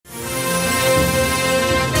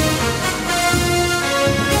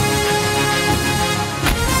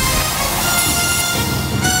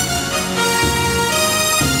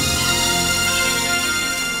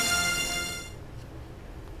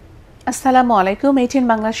আসসালামু আলাইকুম। ATN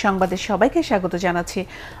বাংলা সংবাদে সবাইকে স্বাগত জানাচ্ছি।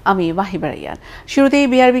 আমি ওয়াহিবা রাইয়ান। শুরুতেই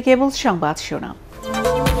বিআরবি কেবলস সংবাদ শিরোনাম।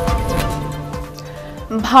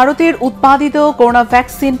 ভারতের উৎপাদিত করোনা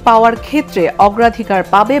ভ্যাকসিন পাওয়ার ক্ষেত্রে অগ্রাধিকার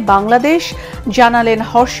পাবে বাংলাদেশ, জানালেন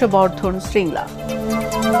হর্ষবর্ধন শ্রীংলা।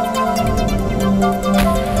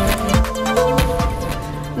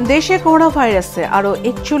 দেশে করোনা ভাইরাসে আরও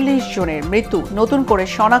 ৪১ জনের মৃত্যু, নতুন করে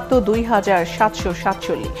শনাক্ত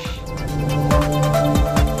 ২,৭৪৭।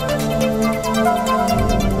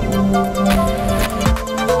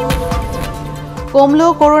 কমল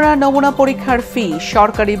করোনা নমুনা পরীক্ষার ফি,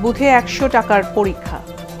 সরকারি বুথে ১০০ টাকার পরীক্ষা।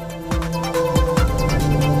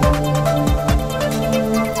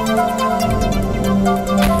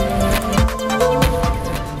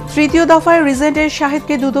 তৃতীয় দফায় রিজেন্টের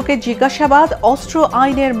শাহিদকে দুদকে জিজ্ঞাসাবাদ, অস্ত্র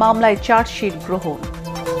আইনের মামলায় চার্জশিট গ্রহণ।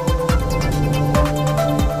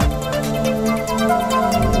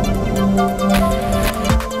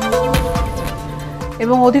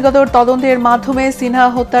 এবং অধিকতর তদন্তের মাধ্যমে সিনহা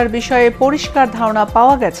হত্যার বিষয়ে পরিষ্কার ধারণা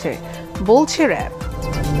পাওয়া গেছে বলছে র্যাব।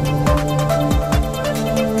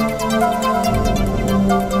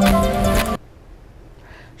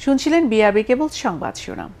 শুনছিলেন বিআরবি কেবল সংবাদ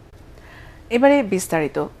শিরোনাম। এবারে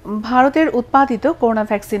বিস্তারিত। ভারতের উৎপাদিত করোনা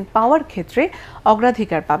ভ্যাকসিন পাওয়ার ক্ষেত্রে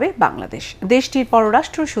অগ্রাধিকার পাবে বাংলাদেশ। দেশটির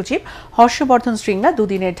পররাষ্ট্র সচিব হর্ষবর্ধন শ্রীংলা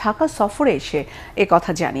দুদিনের ঢাকা সফরে এসে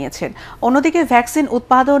একথা জানিয়েছেন। অন্যদিকে ভ্যাকসিন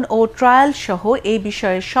উৎপাদন ও ট্রায়াল সহ এই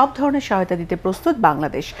বিষয়ে সব ধরনের সহায়তা দিতে প্রস্তুত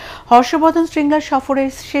বাংলাদেশ। হর্ষবর্ধন শ্রীংলার সফরের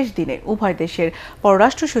শেষ দিনে উভয় দেশের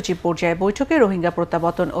পররাষ্ট্র সচিব পর্যায়ে বৈঠকে রোহিঙ্গা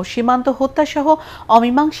প্রত্যাবর্তন ও সীমান্ত হত্যা সহ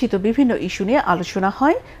অমীমাংসিত বিভিন্ন ইস্যু নিয়ে আলোচনা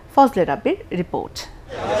হয়। ফজলে রাব্বির রিপোর্ট।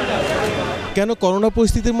 কেন করোনা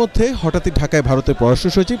পরিস্থিতির মধ্যে হঠাৎই ঢাকায় ভারতের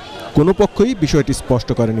পররাষ্ট্র সচিব? কোনো পক্ষই বিষয়টি স্পষ্ট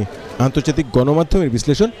করেনি। আন্তর্জাতিক গণমাধ্যমের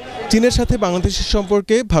বিশ্লেষণ, চীনের সাথে বাংলাদেশের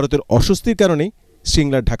সম্পর্কে ভারতের অস্বস্তির কারণেই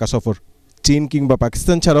শ্রীংলার ঢাকা সফর। চীন কিংবা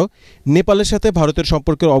পাকিস্তান ছাড়াও নেপালের সাথে ভারতের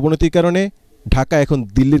সম্পর্কের অবনতির কারণে ঢাকা এখন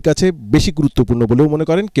দিল্লির কাছে বেশি গুরুত্বপূর্ণ বলেও মনে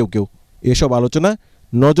করেন কেউ কেউ। এসব আলোচনা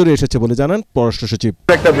নজরে এসেছে বলে জানান পররাষ্ট্র সচিব।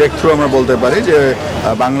 একটা ব্রেক থ্রু আমরা বলতে পারি যে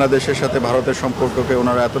বাংলাদেশের সাথে ভারতের সম্পর্ককে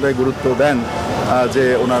ওনারা এতটাই গুরুত্ব দেন যে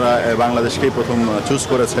ওনারা বাংলাদেশকেই প্রথম চুজ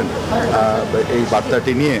করেছেন এই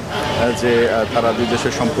বার্তাটি নিয়ে, যে তারা দুই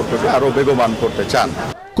দেশের সম্পর্ককে আরও বেগবান করতে চান।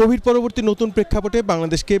 কোভিড পরবর্তী নতুন প্রেক্ষাপটে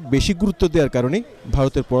বাংলাদেশকে বেশি গুরুত্ব দেওয়ার কারণে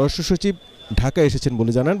ভারতের পররাষ্ট্র সচিব ঢাকায় এসেছেন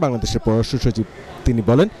বলে জানান বাংলাদেশের পররাষ্ট্র সচিব। তিনি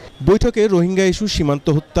বলেন, বৈঠকে রোহিঙ্গা ইস্যু, সীমান্ত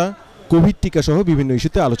হত্যা, কোভিড টিকা সহ বিভিন্ন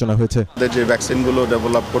ইস্যুতে আলোচনা হয়েছে। যে ভ্যাকসিনগুলো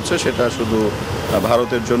ডেভেলপ করছে সেটা শুধু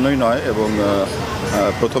ভারতের জন্যই নয়, এবং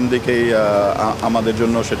প্রথম দিকেই আমাদের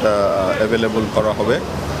জন্য সেটা অ্যাভেলেবল করা হবে।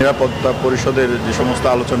 নিরাপত্তা পরিষদের যে সমস্ত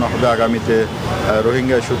আলোচনা হবে আগামীতে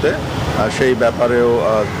রোহিঙ্গা ইস্যুতে, সেই ব্যাপারেও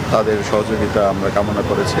তাদের সহযোগিতা আমরা কামনা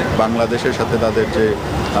করেছি। বাংলাদেশের সাথে তাদের যে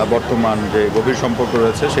বর্তমান যে গভীর সম্পর্ক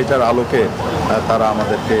রয়েছে সেটার আলোকে তারা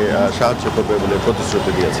আমাদেরকে সাহায্য করবে বলে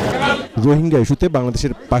প্রতিশ্রুতি দিয়েছে। রোহিঙ্গা ইস্যুতে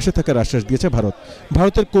বাংলাদেশের পাশে থাকার আশ্বাস দিয়েছে ভারত।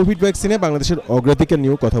 ভারতের কোভিড ভ্যাকসিনে বাংলাদেশের অগ্রাধিকার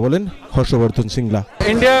নিয়েও কথা বলেন Harshvardhan Shringla.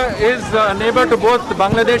 India is a neighbor to both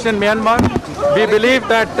Bangladesh and Myanmar. We believe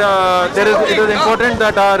that it is important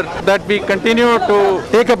that we continue to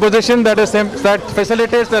take a position that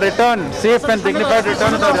facilitates the return, safe and dignified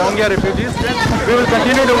return of the Rohingya refugees. We will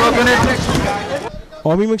continue to work on it.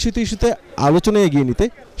 অমীমাংসিত ইস্যুতে আলোচনায় এগিয়ে নিতে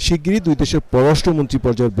শিগগিরই দুই দেশের পররাষ্ট্রমন্ত্রী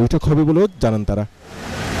পর্যায়ের বৈঠক হবে বলেও জানান তারা।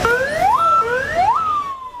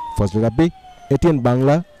 ফজলে রাব্বি, ATN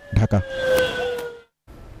বাংলা, ঢাকা।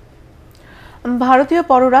 ভারতীয়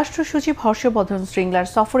পররাষ্ট্র সচিব হর্ষবর্ধন শ্রীংলার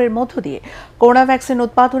সফরের মধ্য দিয়ে করোনা ভ্যাকসিন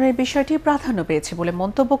উৎপাদনের বিষয়টি প্রাধান্য পেয়েছে বলে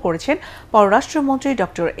মন্তব্য করেছেন পররাষ্ট্রমন্ত্রী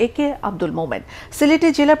ডক্টর AK আব্দুল মোমেন। সিলেটে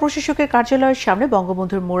জেলা প্রশাসকের কার্যালয়ের সামনে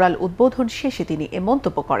বঙ্গবন্ধুর মুরাল উদ্বোধন শেষে তিনি এ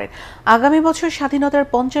মন্তব্য করেন। আগামী বছর স্বাধীনতার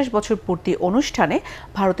 ৫০ বছর পূর্তি অনুষ্ঠানে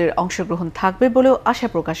ভারতের অংশগ্রহণ থাকবে বলেও আশা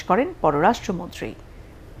প্রকাশ করেন পররাষ্ট্রমন্ত্রী।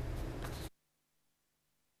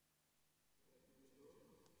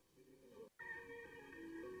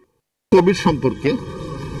 কোভিড সম্পর্কে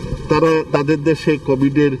তারা তাদের দেশে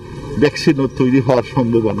কোভিডের ভ্যাকসিনও তৈরি হওয়ার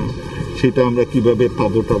সম্ভাবনা, সেটা আমরা কিভাবে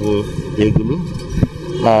পাবো এগুলো,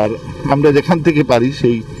 আর আমরা যেখান থেকে পারি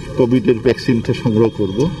সেই কোভিডের ভ্যাকসিনটা সংগ্রহ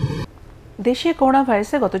করব। দেশে করোনা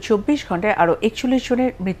ভাইরাসে গত ২৪ ঘন্টায় আরও ৪১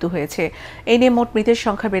 জনের মৃত্যু হয়েছে। এই নিয়ে মোট মৃতের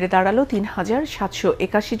সংখ্যা বেড়ে দাঁড়ালো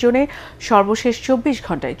 ৩,৭৮১ জনে। সর্বশেষ ২৪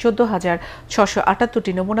 ঘন্টায়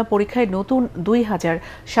 ১৪,৬৭৮টি নমুনা পরীক্ষায় নতুন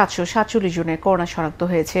 ২,৭৪৭ জনের করোনা শনাক্ত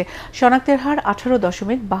হয়েছে। শনাক্তের হার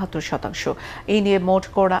 ১৮.৭২%। এই নিয়ে মোট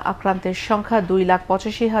করোনা আক্রান্তের সংখ্যা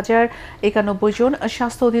 ২,৮৫,০৯১ জন।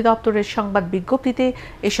 স্বাস্থ্য অধিদপ্তরের সংবাদ বিজ্ঞপ্তিতে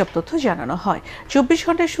এসব তথ্য জানানো হয়। ২৪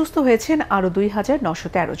 ঘন্টায় সুস্থ হয়েছেন আরও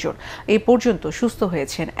 ২,৯১৩ জন। এই পর্যন্ত সুস্থ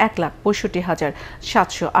হয়েছেন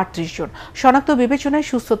 1,65,738 জন। শনাক্ত বিবেচনায়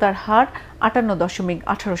সুস্থতার হার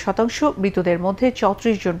 58.18%। মৃতদের মধ্যে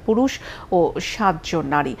 34 জন পুরুষ ও 7 জন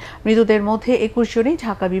নারী। মৃতদের মধ্যে 21 জনই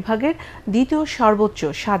ঢাকা বিভাগের, দ্বিতীয় সর্বোচ্চ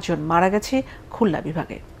 7 জন মারা গেছে খুলনা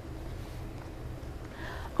বিভাগে।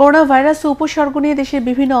 করোনা ভাইরাস ও উপসর্গ নিয়ে দেশের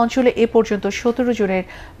বিভিন্ন অঞ্চলে এ পর্যন্ত 17 জনের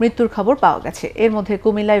মৃত্যুর খবর পাওয়া গেছে। এর মধ্যে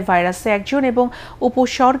কুমিল্লায় ভাইরাসে 1 জন এবং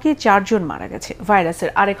উপসর্গে 4 জন মারা গেছে। ভাইরাসের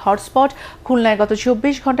আরেক হটস্পট খুলনায় গত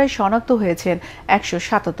 24 ঘন্টায় শনাক্ত হয়েছেন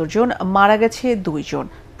 177 জন, মারা গেছে 2 জন।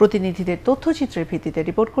 প্রতিনিধিদের তথ্যচিত্রের ভিত্তিতে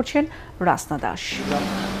রিপোর্ট করছেন রাসনা দাস।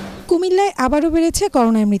 কুমিল্লায় আবারও বেড়েছে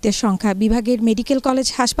করোনায় মৃতের সংখ্যা। বিভাগের মেডিকেল কলেজ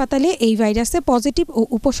হাসপাতালে এই ভাইরাসে পজিটিভ ও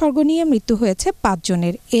উপসর্গ নিয়ে মৃত্যু হয়েছে 5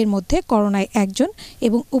 জনের। এর মধ্যে করোনায় 1 জন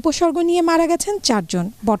এবং উপসর্গ নিয়ে মারা গেছেন 4 জন।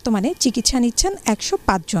 বর্তমানে চিকিৎসা নিচ্ছেন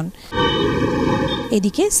 105 জন।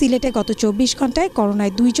 এদিকে সিলেটে গত 24 ঘন্টায়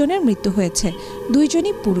করোনায় 2 জনের মৃত্যু হয়েছে, 2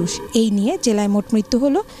 জনই পুরুষ। এই নিয়ে জেলায় মোট মৃত্যু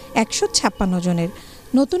হল 156 জনের।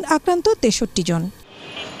 নতুন আক্রান্ত 63 জন।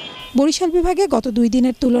 বরিশাল বিভাগে গত 2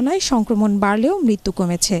 দিনের তুলনায় সংক্রমণ বাড়লেও মৃত্যু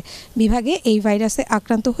কমেছে। বিভাগে এই ভাইরাসে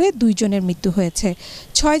আক্রান্ত হয়ে 2 জনের মৃত্যু হয়েছে।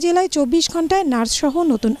 6 জেলায় 24 ঘন্টায় নার্সসহ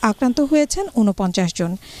নতুন আক্রান্ত হয়েছেন 49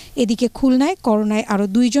 জন। এদিকে খুলনায় করোনায় আরও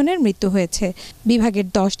 2 জনের মৃত্যু হয়েছে। বিভাগের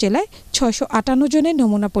 10 জেলায় 658 জনের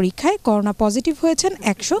নমুনা পরীক্ষায় করোনা পজিটিভ হয়েছেন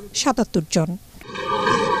 177 জন।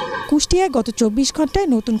 কুষ্টিয়ায় গত 24 ঘন্টায়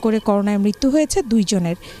নতুন করে করোনায় মৃত্যু হয়েছে 2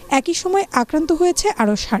 জনের। একই সময় আক্রান্ত হয়েছে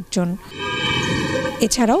আরও 60 জন।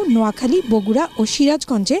 এছাড়াও নোয়াখালী, বগুড়া ও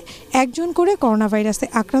সিরাজগঞ্জে 1 জন করে করোনা ভাইরাসে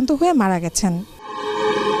আক্রান্ত হয়ে মারা গেছেন।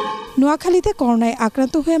 নোয়াখালীতে করোনায়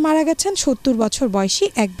আক্রান্ত হয়ে মারা গেছেন 70 বছর বয়সী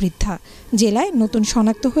এক বৃদ্ধা। জেলায় নতুন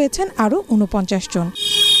শনাক্ত হয়েছেন আরও 49 জন।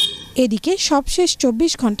 এদিকে সবশেষ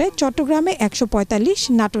 24 ঘন্টায় চট্টগ্রামে 145,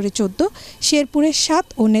 নাটোরে 14, শেরপুরে 7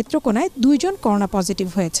 ও নেত্রকোনায় 2 জন করোনা পজিটিভ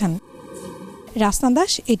হয়েছেন। রাসনা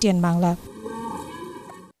দাস, ATN বাংলা।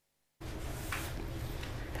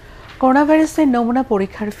 করোনা ভাইরাসের নমুনা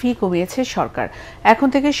পরীক্ষার ফি কমিয়েছে সরকার। এখন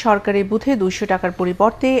থেকে সরকারি বুথে 200 টাকার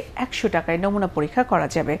পরিবর্তে 100 টাকায় নমুনা পরীক্ষা করা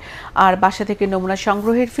যাবে। আর বাসা থেকে নমুনা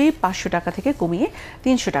সংগ্রহের ফি 500 টাকা থেকে কমিয়ে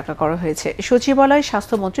 300 টাকা করা হয়েছে। সচিবালয়ে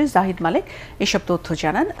স্বাস্থ্যমন্ত্রী জাহিদ মালিক এসব তথ্য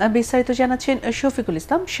জানান। বিস্তারিত জানাচ্ছেন শফিকুল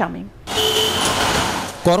ইসলাম শামীম।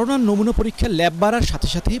 করোনার নমুনা পরীক্ষার ল্যাব বাড়ার সাথে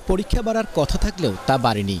সাথে পরীক্ষা বাড়ার কথা থাকলেও তা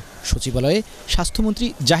বাড়েনি। সচিবালয়ে স্বাস্থ্যমন্ত্রী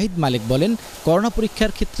জাহিদ মালিক বলেন, করোনা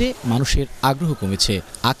পরীক্ষার ক্ষেত্রে মানুষের আগ্রহ কমেছে।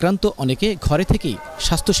 আক্রান্ত অনেকে ঘরে থেকেই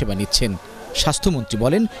স্বাস্থ্যসেবা নিচ্ছেন। স্বাস্থ্যমন্ত্রী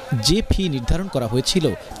বলেন, যে ফি নির্ধারণ করা হয়েছিল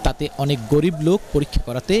তাতে অনেক গরিব লোক পরীক্ষা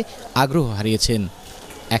করাতে আগ্রহ হারিয়েছেন।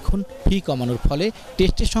 এখন ফি কমানোর ফলে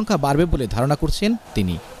টেস্টের সংখ্যা বাড়বে বলে ধারণা করছেন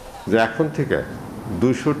তিনি। যে এখন থেকে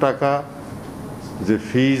 200 টাকা যে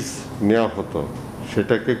ফিজ নেওয়া হতো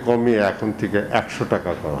সেটাকে কমিয়ে এখন থেকে 100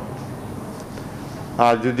 টাকা করা।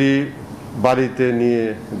 আর যদি বাড়িতে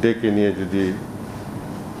ডেকে নিয়ে যদি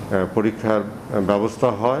পরীক্ষার ব্যবস্থা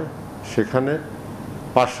হয় সেখানে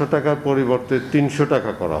 500 টাকার পরিবর্তে 300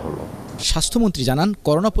 টাকা করা হলো। স্বাস্থ্যমন্ত্রী জানান,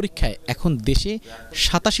 করোনা পরীক্ষায় এখন দেশে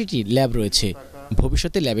 87টি ল্যাব রয়েছে।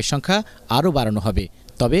 ভবিষ্যতে ল্যাবের সংখ্যা আরও বাড়ানো হবে।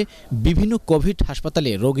 তবে বিভিন্ন কোভিড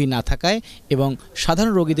হাসপাতালে রোগী না থাকায় এবং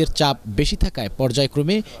সাধারণ রোগীদের চাপ বেশি থাকায়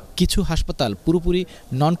পর্যায়ক্রমে কিছু হাসপাতাল পুরোপুরি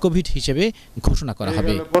নন কোভিড হিসেবে ঘোষণা করা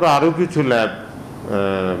হবে। আরও কিছু ল্যাব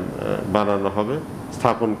বানানো হবে,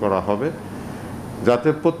 স্থাপন করা হবে, যাতে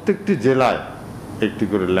প্রত্যেকটি জেলায় একটি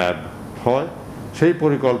করে ল্যাব হয়। সেই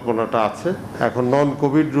পরিকল্পনাটা আছে। এখন নন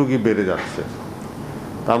কোভিড রোগী বেড়ে যাচ্ছে,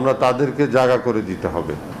 আমরা তাদেরকে জায়গা করে দিতে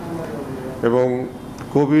হবে এবং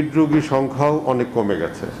কোভিড রোগীর সংখ্যাও অনেক কমে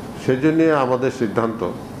গেছে। সেজন্য আমাদের সিদ্ধান্ত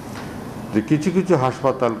যে কিছু কিছু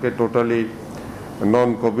হাসপাতালকে টোটালি নন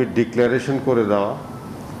কোভিড ডিক্লারেশন করে দেওয়া,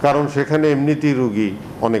 কারণ সেখানে এমনিতেই রোগী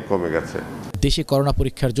অনেক কমে গেছে। দেশে করোনা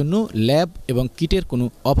পরীক্ষার জন্য ল্যাব এবং কিটের কোনো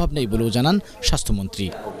অভাব নেই বলেও জানান স্বাস্থ্যমন্ত্রী।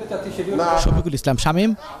 শফিকুল ইসলাম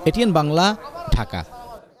শামীম, ATN বাংলা, ঢাকা।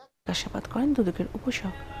 জিজ্ঞাসাবাদ করেন দুদকের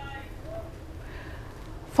উপসহকারী।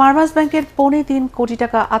 ফার্মার্স ব্যাংকের 3.25 কোটি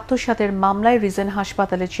টাকা আত্মসাতের মামলায় রিজেন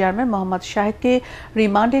হাসপাতালের চেয়ারম্যান মোহাম্মদ শাহেদকে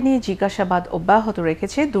রিমান্ডে নিয়ে জিজ্ঞাসাবাদ অব্যাহত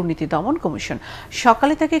রেখেছে দুর্নীতি দমন কমিশন।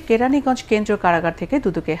 সকালে তাকে কেরানীগঞ্জ কেন্দ্রীয় কারাগার থেকে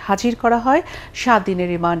দুদকে হাজির করা হয়। 7 দিনের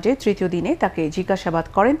রিমান্ডে তৃতীয় দিনে তাকে জিজ্ঞাসাবাদ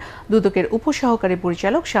করেন দুদকের উপসহকারী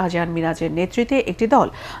পরিচালক শাহজাহান মিরাজের নেতৃত্বে একটি দল।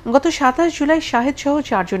 গত 27 জুলাই শাহেদ সহ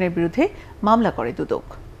 4 জনের বিরুদ্ধে মামলা করে দুদক।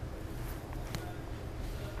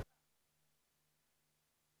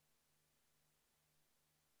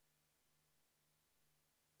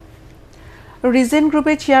 রিজেন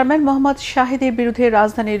গ্রুপের চেয়ারম্যান মোহাম্মদ শাহিদের বিরুদ্ধে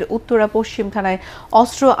রাজধানীর উত্তরা পশ্চিম থানায়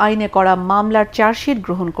অস্ত্র আইনে করা মামলার চার্জশিট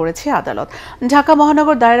গ্রহণ করেছে আদালত। ঢাকা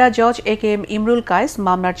মহানগর দায়রা জজ AKM ইমরুল কায়েস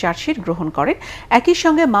মামলার চার্জশিট গ্রহণ করেন। একই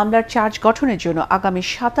সঙ্গে মামলার চার্জ গঠনের জন্য আগামী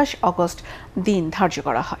 27 আগস্ট দিন ধার্য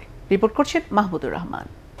করা হয়। রিপোর্ট করছেন মাহমুদুর রহমান।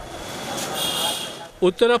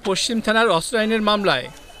 উত্তরা পশ্চিম থানার অস্ত্র আইনের মামলায়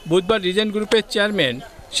বুধবার রিজেন্ট গ্রুপের চেয়ারম্যান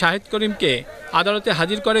শাহিদ করিমকে আদালতে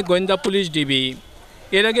হাজির করে গোয়েন্দা পুলিশ ডিবি।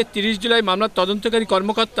 এর আগে 30 জুলাই মামলার তদন্তকারী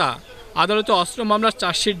কর্মকর্তা আদালতে অস্ত্র মামলার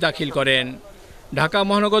চার্জশিট দাখিল করেন। ঢাকা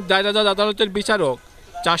মহানগর দায়রা জজ আদালতের বিচারক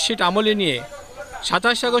চার্জশিট আমলে নিয়ে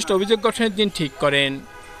 27 আগস্ট অভিযোগ গঠনের দিন ঠিক করেন।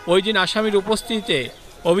 ওই দিন আসামির উপস্থিতিতে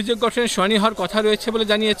অভিযোগ গঠনের শুনানি হওয়ার কথা রয়েছে বলে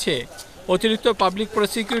জানিয়েছে অতিরিক্ত পাবলিক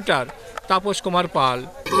প্রসিকিউটর তাপস কুমার পাল।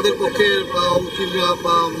 তাদের পক্ষে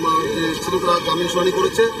জামিন শুনানি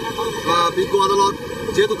করেছে বিজ্ঞ আদালত,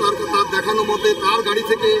 যেহেতু তার দেখানো মতে তার গাড়ি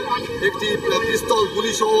থেকে একটি পিস্তল,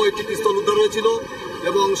 গুলি সহ একটি পিস্তল উদ্ধার হয়েছিল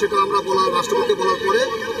এবং সেটা আমরা রাষ্ট্রপতি বলার পরে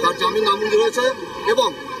তার জামিন নামঞ্জুর হয়েছে এবং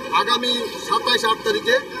আগামী 27-8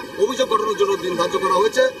 তারিখে অভিযোগ গঠনের জন্য দিন ধার্য করা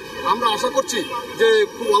হয়েছে। আমরা আশা করছি যে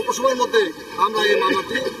খুব অল্প সময়ের মধ্যে আমরা এই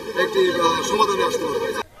মামলাটি একটি সমাধানে আসতে পারব।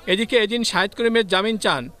 এদিকে এদিন শাহিদ করিমের জামিন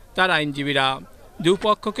চান তার আইনজীবীরা।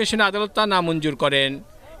 দুপক্ষকে শুনে আদালত তা নামঞ্জুর করেন।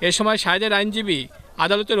 এ সময় শাহিদের আইনজীবী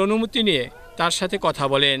আদালতের অনুমতি নিয়ে তার সাথে কথা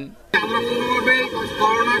বলেন।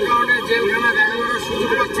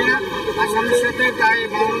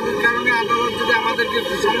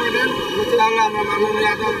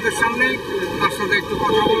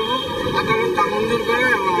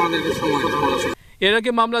 এর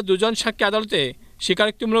আগে মামলা 2 জন সাক্ষী আদালতে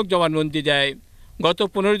স্বীকারোক্তিমূলক জবানবন্দি দেয়। গত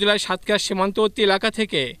 15 জুলাই সাতক্ষীরা সীমান্তবর্তী এলাকা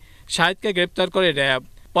থেকে শাহিদকে গ্রেপ্তার করে র্যাব।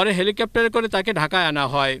 পরে হেলিকপ্টারে করে তাকে ঢাকায় আনা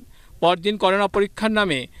হয়। পরদিন করোনা পরীক্ষার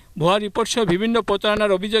নামে ভুয়া রিপোর্ট সহ বিভিন্ন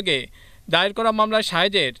প্রতারণার অভিযোগে দায়ের করা মামলায়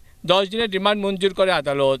শাহিদের 10 দিনের রিমান্ড মঞ্জুর করে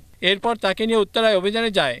আদালত। এরপর তাকে নিয়ে উত্তরায়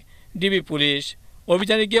অভিযানে যায় ডিবি পুলিশ।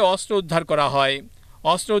 অভিযানে গিয়ে অস্ত্র উদ্ধার করা হয়।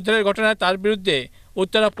 অস্ত্র উদ্ধারের ঘটনায় তার বিরুদ্ধে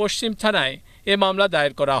উত্তরা পশ্চিম থানায় এ মামলা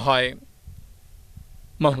দায়ের করা হয়।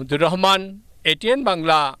 মাহমুদুর রহমান, ATN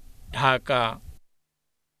বাংলা, ঢাকা।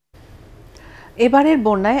 এবারের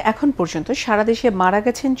বন্যায় এখন পর্যন্ত সারা দেশে মারা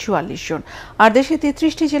গেছেন 44 জন, আর দেশে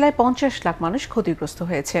 33টি জেলায় 50 লাখ মানুষ ক্ষতিগ্রস্ত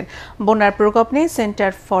হয়েছেন। বন্যার প্রকোপ নিয়ে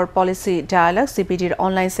centre for policy dialogue সিপিডির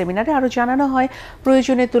online সেমিনারে আরও জানানো হয়,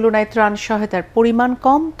 প্রয়োজনের তুলনায় ত্রাণ সহায়তার পরিমাণ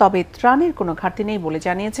কম, তবে ত্রাণের কোনো ঘাটতি নেই বলে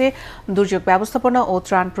জানিয়েছে দুর্যোগ ব্যবস্থাপনা ও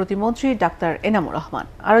ত্রাণ প্রতিমন্ত্রী ডাক্তার এনামুর রহমান।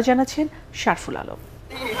 আরও জানাচ্ছেন শারফুল আলম।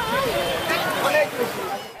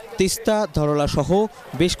 তিস্তা, ধরলা সহ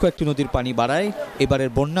বেশ কয়েকটি নদীর পানি বাড়ায় এবারের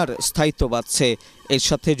বন্যার স্থায়িত্ব বাড়ছে। এর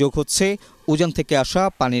সাথে যোগ হচ্ছে উজান থেকে আসা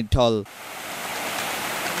পানির ঢল।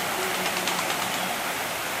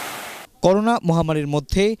 করোনা মহামারীর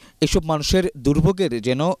মধ্যে এসব মানুষের দুর্ভোগের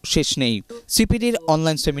যেন শেষ নেই। সিপিডির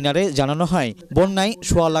অনলাইন সেমিনারে জানানো হয়, বন্যায়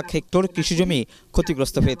 1.25 লাখ হেক্টর কৃষিজমি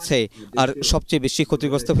ক্ষতিগ্রস্ত হয়েছে, আর সবচেয়ে বেশি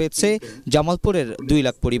ক্ষতিগ্রস্ত হয়েছে জামালপুরের 2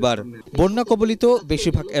 লাখ পরিবার। বন্যা কবলিত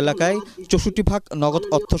বেশিরভাগ এলাকায় 64 ভাগ নগদ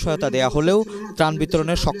অর্থ সহায়তা দেয়া হলেও ত্রাণ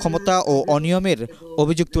বিতরণের সক্ষমতা ও অনিয়মের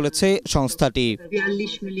অভিযোগ তুলেছে সংস্থাটি।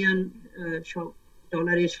 42 মিলিয়ন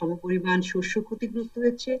ডলারের সমপরিমাণ শস্য ক্ষতিগ্রস্ত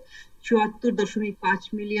হয়েছে, 74.5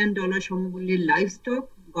 মিলিয়ন ডলার সমমূল্যের লাইভ স্টক,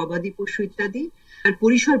 গবাদি পশু ইত্যাদি। আর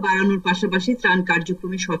পরিসর বাড়ানোর পাশাপাশি ত্রাণ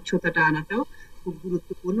কার্যক্রমে স্বচ্ছতাটা আনাটাও খুব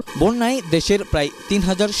গুরুত্বপূর্ণ। বন্যায় দেশের প্রায়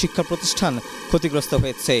 3000 শিক্ষা প্রতিষ্ঠান ক্ষতিগ্রস্ত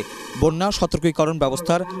হয়েছে। বন্যা সতর্কীকরণ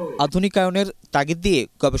ব্যবস্থার আধুনিকায়নের তাগিদ দিয়ে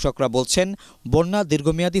গবেষকরা বলছেন, বন্যা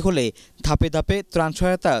দীর্ঘমেয়াদী হলে ধাপে ধাপে ত্রাণ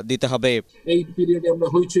সহায়তা দিতে হবে। এই পিরিয়ডে আমরা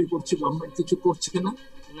হইচই করছি, গভর্নমেন্ট কিছু করছে না,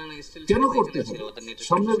 কেন করতে হবে?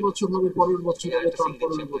 সামনের বছর হবে, পরের বছর হবে, তার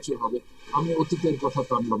পরের বছর হবে। আমি অতীতের কথা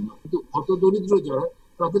টানলাম না, কিন্তু হতদরিদ্র যারা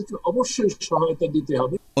তাদেরকে অবশ্যই সহায়তা দিতে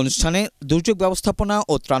হবে। অনুষ্ঠানে দুর্যোগ ব্যবস্থাপনা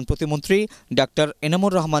ও ত্রাণ প্রতিমন্ত্রী ডাক্তার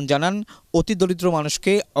এনামুর রহমান জানান, অতি দরিদ্র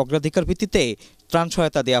মানুষকে অগ্রাধিকার ভিত্তিতে ত্রাণ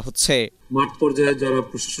সহায়তা দেওয়া হচ্ছে। মাঠ পর্যায়ে যারা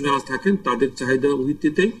প্রশাসনে থাকেন তাদের চাহিদা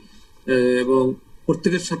ভিত্তিতে এবং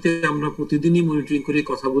প্রত্যেকের সাথে আমরা প্রতিদিনই মনিটরিং করে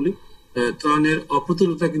কথা বলি। ত্রাণের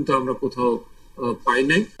অপ্রতুলতা কিন্তু আমরা কোথাও পাই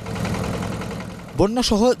নাই। বন্যা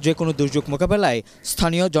সহ যে কোনো দুর্যোগ মোকাবেলায়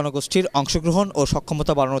স্থানীয় জনগোষ্ঠীর অংশগ্রহণ ও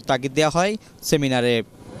সক্ষমতা বাড়ানোর তাগিদ দেওয়া হয় সেমিনারে।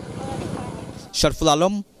 শারফুল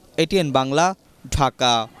আলম, ATN বাংলা,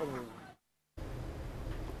 ঢাকা।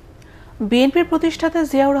 বিএনপির প্রতিষ্ঠাতা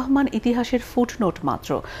জিয়াউর রহমান ইতিহাসের ফুটনোট মাত্র।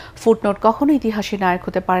 ফুটনোট কখনো ইতিহাসের নায়ক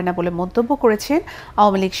হতে পারে না বলে মন্তব্য করেছেন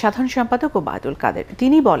আওয়ামী লীগ সাধারণ সম্পাদক ওবায়দুল কাদের।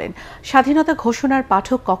 তিনি বলেন, স্বাধীনতা ঘোষণার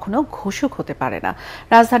পাঠক কখনো ঘোষক হতে পারে না।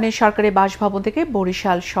 রাজধানীর সরকারি বাসভবন থেকে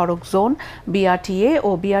বরিশাল সড়ক জোন, বিআরটিএ ও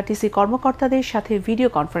বিআরটিসি কর্মকর্তাদের সাথে ভিডিও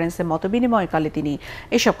কনফারেন্সে মতবিনিময়কালে তিনি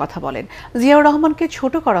এসব কথা বলেন। জিয়াউর রহমানকে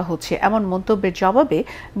ছোট করা হচ্ছে এমন মন্তব্যের জবাবে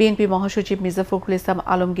বিএনপি মহাসচিব মির্জা ফখরুল ইসলাম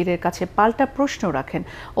আলমগীরের কাছে পাল্টা প্রশ্ন রাখেন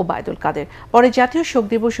ওবায়দুল কাদের। পরে জাতীয় শোক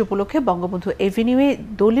দিবস উপলক্ষে বঙ্গবন্ধু এভিনিউয়ে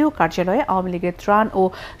দলীয় কার্যালয়ে আওয়ামী লীগের ত্রাণ ও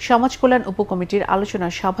সমাজ কল্যাণ উপকমিটির আলোচনা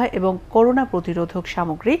সভা এবং করোনা প্রতিরোধক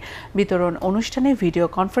সামগ্রী বিতরণ অনুষ্ঠানে ভিডিও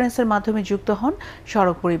কনফারেন্সের মাধ্যমে যুক্ত হন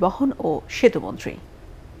সড়ক পরিবহন ও সেতুমন্ত্রী।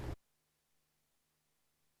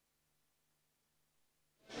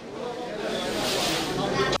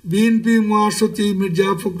 বিএনপি মহাসচিব মির্জা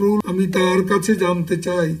ফখরুল, আমি তার কাছে জানতে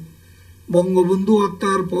চাই, বঙ্গবন্ধু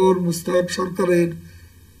হত্যার পর মুস্তাক সরকারের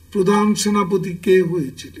প্রধান সেনাপতি কে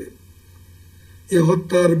হয়েছিলেন? এ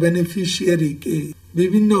হত্যার বেনিফিশিয়ারি কে?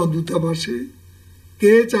 বিভিন্ন দূতাবাসে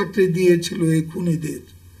কে চাকরি দিয়েছিল এই খুনিদের?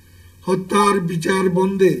 হত্যার বিচার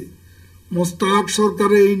বন্ধে মোস্তাক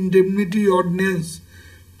সরকারের ইনডেমনিটি অর্ডিন্যান্স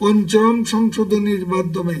 ৫ম সংশোধনীর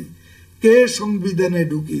মাধ্যমে কে সংবিধানে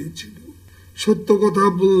ঢুকিয়েছিল? সত্য কথা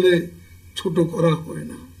বললে ছোট করা হয়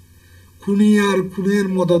না। খুনি আর খুনের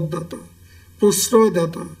মদতদাতা,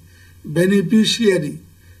 প্রশ্রয়দাতা, বেনিফিশিয়ারি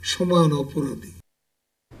সমান অপরাধী।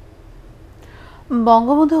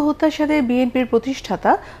 বঙ্গবন্ধু হত্যার সাথে বিএনপির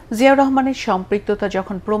প্রতিষ্ঠাতা জিয়াউর রহমানের সম্পৃক্ততা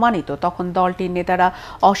যখন প্রমাণিত, তখন দলটির নেতারা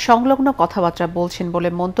অসংলগ্ন কথাবার্তা বলছেন বলে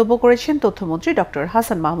মন্তব্য করেছেন তথ্যমন্ত্রী ডক্টর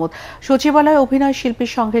হাসান মাহমুদ। সচিবালয়ে অভিনয় শিল্পী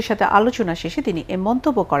সংঘের সাথে আলোচনা শেষে তিনি এ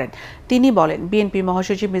মন্তব্য করেন। তিনি বলেন, বিএনপি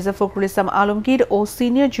মহাসচিব মির্জা ফখরুল ইসলাম আলমগীর ও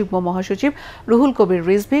সিনিয়র যুগ্ম মহাসচিব রুহুল কবির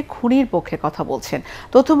রিজভী খুনির পক্ষে কথা বলছেন।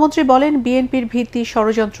 তথ্যমন্ত্রী বলেন, বিএনপির ভিত্তি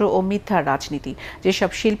ষড়যন্ত্র ও মিথ্যার রাজনীতি। যেসব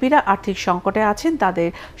শিল্পীরা আর্থিক সংকটে আছেন তাদের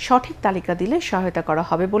সঠিক তালিকা দিলে সহায়তা করা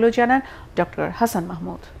হবে বলেও জানান ডক্টর হাসান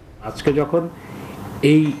মাহমুদ। আজকে যখন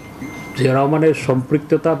এই জিয়া রহমানের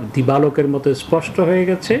সম্পৃক্ততা দিবালোকের মতো স্পষ্ট হয়ে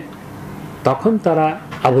গেছে, তখন তারা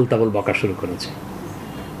আবুল তাবুল বকা শুরু করেছে।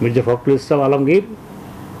 মির্জা ফখরুল ইসলাম আলমগীর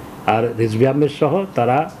আর রিজভী আহমেদ সহ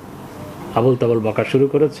তারা আবুল তাবুল বকা শুরু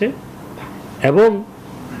করেছে এবং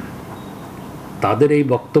তাদের এই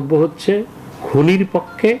বক্তব্য হচ্ছে খুনির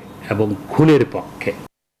পক্ষে এবং খুনের পক্ষে।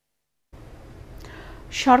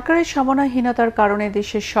 সরকারের সমন্বয়হীনতার কারণে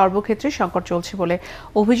দেশের সর্বক্ষেত্রে সংকট চলছে বলে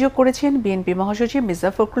অভিযোগ করেছেন বিএনপি মহাসচিব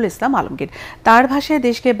মির্জা ফখরুল ইসলাম আলমগীর। তার ভাষায়,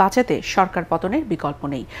 দেশকে বাঁচাতে সরকার পতনের বিকল্প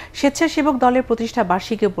নেই। স্বেচ্ছাসেবক দলের প্রতিষ্ঠা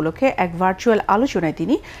বার্ষিকী উপলক্ষে এক ভার্চুয়াল আলোচনায়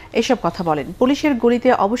তিনি এসব কথা বলেন। পুলিশের গুলিতে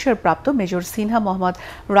অবসরপ্রাপ্ত মেজর সিনহা মোহাম্মদ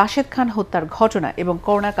রাশেদ খান হত্যার ঘটনা এবং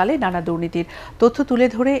করোনাকালে নানা দুর্নীতির তথ্য তুলে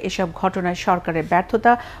ধরে এসব ঘটনায় সরকারের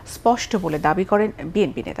ব্যর্থতা স্পষ্ট বলে দাবি করেন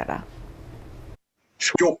বিএনপি নেতারা।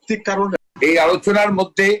 যৌক্তিক কারণে এই আলোচনার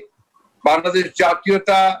মধ্যে বাংলাদেশ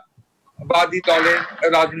জাতীয়তাবাদী দলের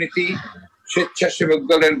রাজনীতি, স্বেচ্ছাসেবক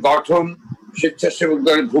দলের গঠন, স্বেচ্ছাসেবক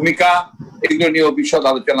দলের ভূমিকা, এগুলো নিয়েও বিশদ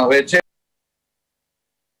আলোচনা হয়েছে।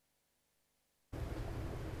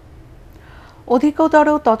 অধিকতর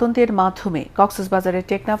তদন্তের মাধ্যমে কক্সবাজারের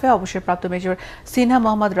টেকনাফে অবসরপ্রাপ্ত মেজর সিনহা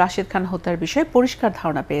মোহাম্মদ রাশেদ খান হত্যার বিষয়ে পরিষ্কার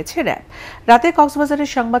ধারণা পেয়েছে র্যাব। রাতে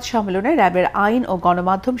কক্সবাজারের সংবাদ সম্মেলনে র্যাবের আইন ও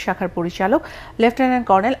গণমাধ্যম শাখার পরিচালক লেফটেন্যান্ট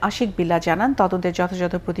কর্নেল আশিক বিল্লাহ জানান, তদন্তের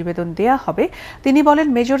যথাযথ প্রতিবেদন দেয়া হবে। তিনি বলেন,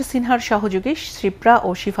 মেজর সিনহার সহযোগী শিপ্রা ও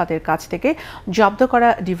শিফাতের কাছ থেকে জব্দ করা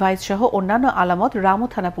ডিভাইস সহ অন্যান্য আলামত রামু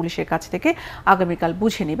থানা পুলিশের কাছ থেকে আগামীকাল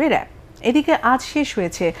বুঝে নেবে র্যাব। এদিকে আজ শেষ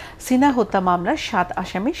হয়েছে সিনহা হত্যা মামলার 7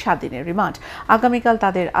 আসামি 7 দিনের রিমান্ড। আগামীকাল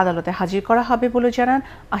তাদের আদালতে হাজির করা হবে বলে জানান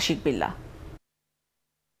আশিক বিল্লাহ।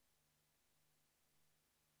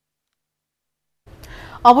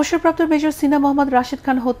 অবসরপ্রাপ্ত মেজর সিনহা মোহাম্মদ রাশেদ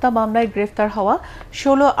খান হত্যা মামলায় গ্রেফতার হওয়া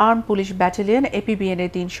 16 আর্ম পুলিশ ব্যাটালিয়ন APBN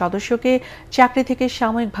এর 3 সদস্যকে চাকরি থেকে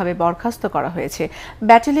সাময়িকভাবে বরখাস্ত করা হয়েছে।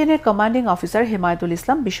 ব্যাটালিয়নের কমান্ডিং অফিসার হেমায়েতুল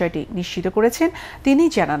ইসলাম বিষয়টি নিশ্চিত করেছেন। তিনি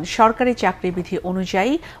জানান, সরকারি চাকরি বিধি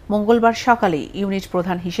অনুযায়ী মঙ্গলবার সকালে ইউনিট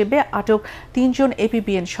প্রধান হিসেবে আটক 3 জন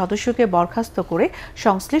APBN সদস্যকে বরখাস্ত করে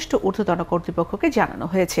সংশ্লিষ্ট ঊর্ধ্বতন কর্তৃপক্ষকে জানানো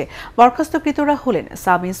হয়েছে। বরখাস্তকৃতরা হলেন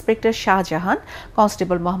sub inspector Shahjahan,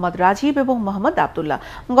 constable Mohammad Rajib এবং মোহাম্মদ আব্দুল্লাহ।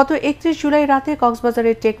 গত 31 জুলাই রাতে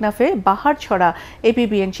কক্সবাজারের টেকনাফে বাহারছড়া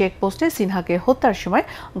APBN চেকপোস্টে সিনহাকে হত্যার সময়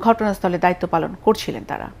ঘটনাস্থলে দায়িত্ব পালন করছিলেন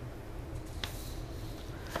তারা।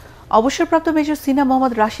 অবসরপ্রাপ্ত মেজর সিনহা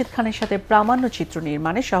মোহাম্মদ রাশেদ খানের সাথে প্রামাণ্য চিত্র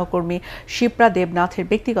নির্মাণে সহকর্মী শিপ্রা দেবনাথের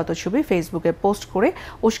ব্যক্তিগত ছবি ফেসবুকে পোস্ট করে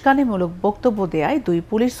উস্কানিমূলক বক্তব্য দেয়ায় 2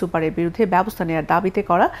 পুলিশ সুপারের বিরুদ্ধে ব্যবস্থা নেওয়ার দাবিতে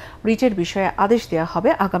করা রিটের বিষয়ে আদেশ দেওয়া হবে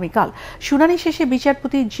আগামীকাল। শুনানি শেষে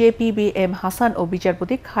বিচারপতি JPBM হাসান ও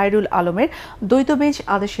বিচারপতি খায়রুল আলমের দ্বৈত বেঞ্চ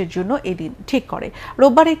আদেশের জন্য এদিন ঠিক করে।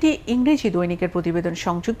 রোববার একটি ইংরেজি দৈনিকের প্রতিবেদন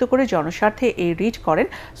সংযুক্ত করে জনস্বার্থে এই রিট করেন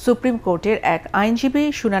সুপ্রিম কোর্টের এক আইনজীবী।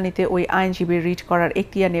 শুনানিতে ওই আইনজীবীর রিট করার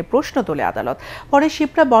এখতিয়ার নিয়ে প্রশ্ন তোলে আদালত। পরে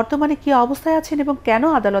শিপ্রা বর্তমানে কি অবস্থায় আছেন এবং কেন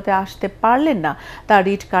আদালতে আসতে পারলেন না তা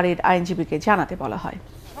রিটকারীর আইনজীবীকে জানাতে বলা হয়।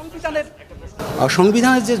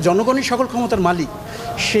 সংবিধানের যে জনগণই সকল ক্ষমতার মালিক,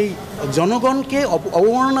 সেই জনগণকে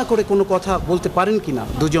অবমাননা করে কোনো কথা বলতে পারেন কিনা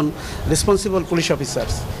দুজন রেসপন্সিবল পুলিশ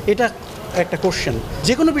অফিসার্স, এটা একটা কোশ্চেন।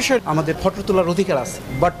 যে কোনো বিষয়ে আমাদের ফটো তোলার অধিকার আছে,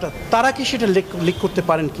 বাট তারা কি সেটা লিক করতে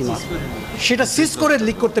পারেন কিনা, সেটা সিজ করে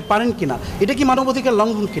লিক করতে পারেন কিনা, এটা কি মানবাধিকার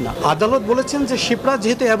লঙ্ঘন কিনা। আদালত বলেছেন যে শিপ্রা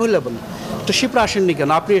যেহেতু অ্যাভেলেবল, তো শিপ্রা আসেননি কেন,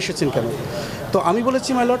 আপনি এসেছেন কেন? তো আমি বলেছি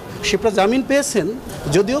মাই লর্ড, শিপ্রা জামিন পেয়েছেন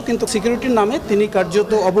যদিও, কিন্তু সিকিউরিটির নামে তিনি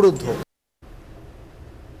কার্যত অবরুদ্ধ।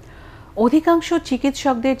 অধিকাংশ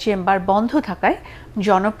চিকিৎসকদের চেম্বার বন্ধ থাকায়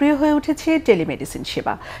জনপ্রিয় হয়ে উঠেছে টেলিমেডিসিন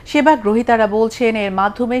সেবা। সেবা গ্রহীতারা বলছেন এর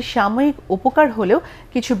মাধ্যমে সাময়িক উপকার হলেও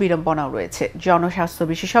কিছু বিড়ম্বনাও রয়েছে। জনস্বাস্থ্য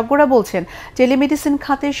বিশেষজ্ঞরা বলছেন টেলিমেডিসিন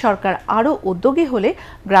খাতে সরকার আরও উদ্যোগী হলে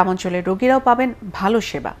গ্রামাঞ্চলের রোগীরাও পাবেন ভালো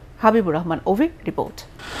সেবা। হাবিবুর রহমান অভির রিপোর্ট।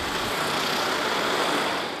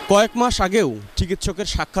 কয়েক মাস আগেও চিকিৎসকের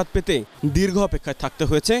সাক্ষাৎ পেতে দীর্ঘ অপেক্ষায় থাকতে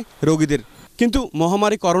হয়েছে রোগীদের, কিন্তু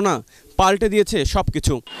মহামারী করোনা পাল্টে দিয়েছে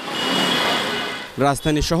সবকিছু।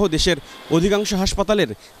 রাজধানী সহ দেশের অধিকাংশ হাসপাতালের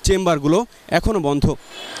চেম্বারগুলো এখনও বন্ধ।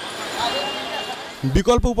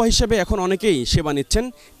 বিকল্প উপায় হিসেবে এখন অনেকেই সেবা নিচ্ছেন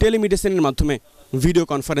টেলিমেডিসিনের মাধ্যমে। ভিডিও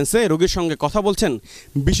কনফারেন্সে রোগীর সঙ্গে কথা বলছেন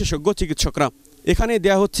বিশেষজ্ঞ চিকিৎসকরা। এখানে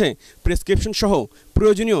দেয়া হচ্ছে প্রেসক্রিপশন সহ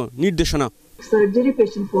প্রয়োজনীয় নির্দেশনা। সার্জারি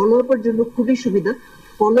পেশেন্ট ফলো আপের জন্য খুবই সুবিধা।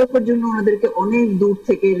 ফলো আপের জন্য ওনাদেরকে অনেক দূর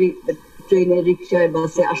থেকে ট্রেনে, রিক্সায়,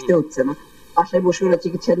 বাসে আসতে হচ্ছে না, বাসায় বসে ওরা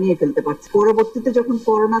চিকিৎসা নিয়ে ফেলতে পারছে। পরবর্তীতে যখন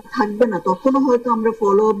করোনা থাকবে না তখনও হয়তো আমরা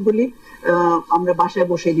ফলো আপ গুলি আমরা বাসায়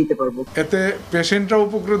বসে দিতে পারবো। এতে পেশেন্টরা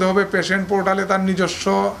উপকৃত হবে, পেশেন্ট পোর্টালে তার নিজস্ব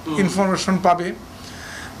ইনফরমেশন পাবে,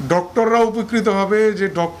 ডক্টররা উপকৃত হবে, যে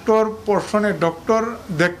ডক্টর পোর্শনে ডক্টর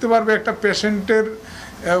দেখতে পারবে একটা পেশেন্টের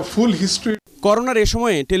ফুল হিস্ট্রি। করোনার এ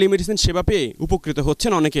সময়ে টেলিমেডিসিন সেবা পেয়ে উপকৃত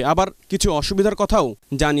হচ্ছেন অনেকে, আবার কিছু অসুবিধার কথাও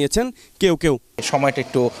জানিয়েছেন কেউ কেউ। সময়টা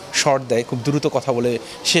একটু শর্ট দেয়, খুব দ্রুত কথা বলে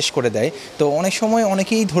শেষ করে দেয়, তো অনেক সময়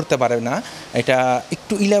অনেকেই ধরতে পারে না। এটা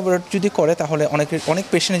একটু ইলাবোরেট যদি করে তাহলে অনেক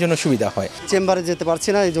পেশেন্টের জন্য সুবিধা হয়। চেম্বারে যেতে পারছি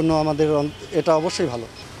না, এই জন্য আমাদের এটা অবশ্যই ভালো।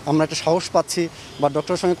 আমরা একটা সাহস পাচ্ছি, বা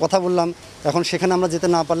ডক্টরের সঙ্গে কথা বললাম, এখন সেখানে আমরা যেতে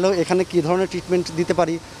না পারলেও এখানে কী ধরনের ট্রিটমেন্ট দিতে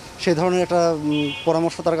পারি সেই ধরনের একটা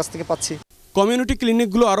পরামর্শ তার কাছ থেকে পাচ্ছি। কমিউনিটি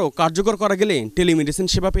ক্লিনিকগুলো আরও কার্যকর করা গেলে টেলিমেডিসিন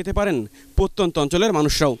সেবা পেতে পারেন প্রত্যন্ত অঞ্চলের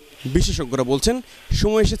মানুষরাও। বিশেষজ্ঞরা বলছেন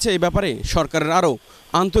সময় এসেছে এই ব্যাপারে সরকারের আরও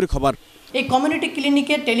আন্তরিক হবার। এই কমিউনিটি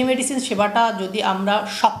ক্লিনিকের টেলিমেডিসিন সেবাটা যদি আমরা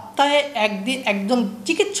সপ্তাহে একদিন একজন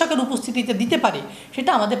চিকিৎসকের উপস্থিতিতে দিতে পারি,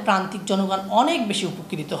 সেটা আমাদের প্রান্তিক জনগণ অনেক বেশি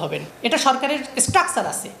উপকৃত হবেন। এটা সরকারের স্ট্রাকচার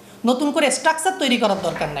আছে, নতুন করে স্ট্রাকচার তৈরি করার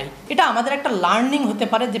দরকার নাই। এটা আমাদের একটা লার্নিং হতে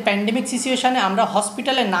পারে যে প্যান্ডেমিক সিচুয়েশনে আমরা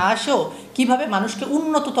হসপিটালে না আসেও কিভাবে মানুষকে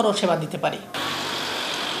উন্নততর সেবা দিতে পারি।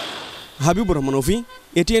 হাবিবুর রহমান অভি,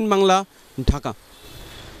 ATN বাংলা, ঢাকা।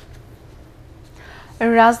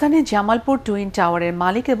 রাজধানীর জামালপুর টুইন টাওয়ারের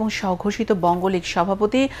মালিক এবং স্বঘোষিত বঙ্গলীগ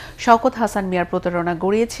সভাপতি শওকত হাসান মিয়ার প্রতারণা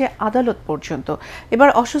গড়িয়েছে আদালত পর্যন্ত। এবার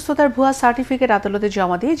অসুস্থতার ভুয়া সার্টিফিকেট আদালতে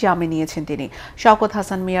জমা দিয়ে জামিন নিয়েছেন তিনি। শওকত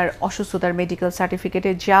হাসান মিয়ার অসুস্থতার মেডিকেল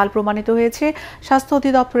সার্টিফিকেটের জাল প্রমাণিত হয়েছে স্বাস্থ্য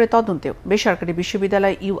অধিদপ্তরের তদন্তেও। বেসরকারি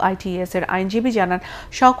বিশ্ববিদ্যালয় UITS এর আইনজীবী জানান,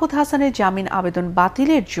 শওকত হাসানের জামিন আবেদন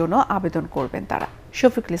বাতিলের জন্য আবেদন করবেন তারা।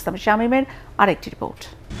 শফিকুল ইসলাম শামীমের আরেকটি রিপোর্ট।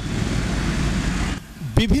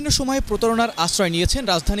 বিভিন্ন সময়ে প্রতারণার আশ্রয় নিয়েছেন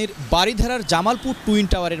রাজধানীর বারিধারার জামালপুর টুইন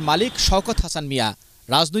টাওয়ারের মালিক শওকত হাসান মিয়া।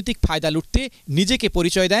 রাজনৈতিক ফায়দা লুটতে নিজেকে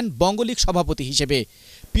পরিচয় দেন বঙ্গলীগ সভাপতি হিসেবে।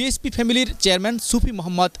 পিএসপি ফ্যামিলির চেয়ারম্যান সুফি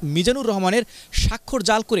মোহাম্মদ মিজানুর রহমানের স্বাক্ষর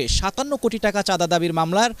জাল করে 57 কোটি টাকা চাঁদা দাবির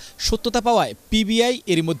মামলার সত্যতা পাওয়ায় পিবিআই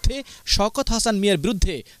এর মধ্যে শওকত হাসান মিয়ার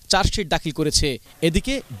বিরুদ্ধে চার্জশিট দাখিল করেছে।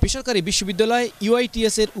 এদিকে বেসরকারি বিশ্ববিদ্যালয়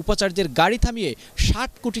UITS এর উপাচার্যের গাড়ি থামিয়ে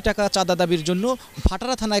 60 কোটি টাকা চাঁদা দাবির জন্য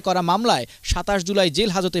ভাটারা থানায় করা মামলায় 27 জুলাই জেল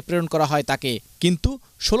হাজতে প্রেরণ করা হয় তাকে। কিন্তু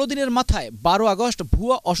 16 দিনের মাথায় 12 আগস্ট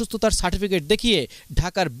ভুয়া অসুস্থতার সার্টিফিকেট দেখিয়ে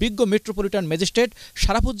ঢাকার বিজ্ঞ মেট্রোপলিটন ম্যাজিস্ট্রেট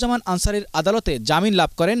শারাফুজ্জামান আনসারের আদালতে জামিন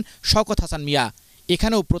লাভ করেন শওকত হাসান মিয়া।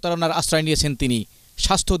 এখানেও প্রতারণার আশ্রয় নিয়েছেন তিনি।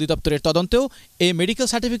 স্বাস্থ্য অধিদপ্তরের তদন্তেও এই মেডিকেল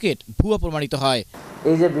সার্টিফিকেট ভুয়া প্রমাণিত হয়।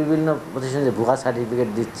 এই যে বিভিন্ন প্রতিষ্ঠানে যে ভুয়া সার্টিফিকেট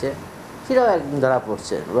দিচ্ছে সেটাও একদম ধরা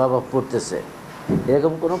পড়তেছে।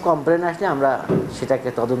 এরকম কোনো কমপ্লেন আসলে আমরা সেটাকে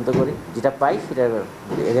তদন্ত করি, যেটা পাই সেটার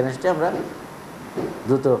এগেনস্টে আমরা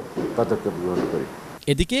দ্রুত পদক্ষেপ গ্রহণ করি।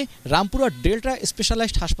 এদিকে রামপুরা ডেল্টা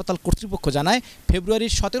স্পেশালাইজড হাসপাতাল কর্তৃপক্ষ জানায়,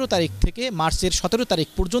 ফেব্রুয়ারির 17 তারিখ থেকে মার্চের 17 তারিখ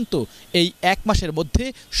পর্যন্ত এই এক মাসের মধ্যে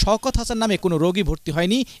শওকত হাসান নামে কোনো রোগী ভর্তি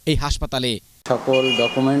হয়নি এই হাসপাতালে। সকল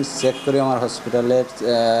ডকুমেন্টস চেক করে আমার হসপিটালের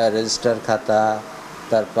রেজিস্টার খাতা,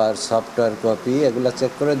 তারপর সফটওয়্যার কপি, এগুলো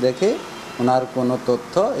চেক করে দেখে ওনার কোনো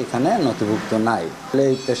তথ্য এখানে নথিভুক্ত নাই।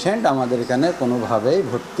 এই পেশেন্ট আমাদের এখানে কোনোভাবেই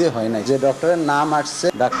ভর্তি হয় নাই। যে ডক্টরের নাম আসছে,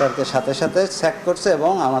 ডাক্তারকে সাথে সাথে চেক করছে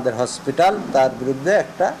এবং আমাদের হসপিটাল তার বিরুদ্ধে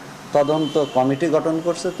একটা তদন্ত কমিটি গঠন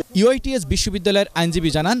করছে। UITS বিশ্ববিদ্যালয়ের আইনজীবী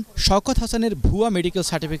জানান, শওকত হাসানের ভুয়া মেডিকেল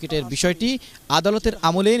সার্টিফিকেটের বিষয়টি আদালতের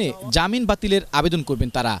আমলে এনে জামিন বাতিলের আবেদন করবেন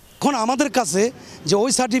তারা। এখন আমাদের কাছে যে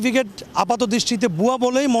ওই সার্টিফিকেট আপাত দৃষ্টিতে ভুয়া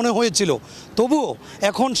বলেই মনে হয়েছিল, তবুও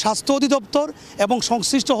এখন স্বাস্থ্য অধিদপ্তর এবং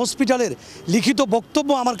সংশ্লিষ্ট হসপিটালের লিখিত বক্তব্য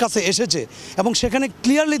আমার কাছে এসেছে এবং সেখানে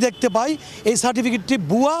ক্লিয়ারলি দেখতে পাই এই সার্টিফিকেটটি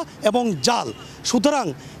ভুয়া এবং জাল। সুতরাং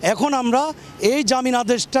এখন আমরা এই জামিন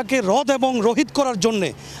আদেশটাকে রদ এবং রহিত করার জন্যে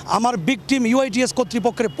আমার ভিকটিম ইউআইটিএস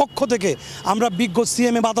কর্তৃপক্ষের পক্ষ থেকে আমরা বিজ্ঞ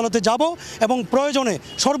সিএমএম আদালতে যাব এবং প্রয়োজনে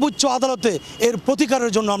সর্বোচ্চ আদালতে এর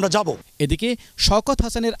প্রতিকারের জন্য আমরা যাব। এদিকে শওকত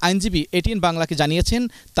হাসানের আইনজীবী এটিএন বাংলাকে জানিয়েছেন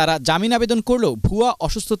তারা জামিন আবেদন করলেও ভুয়া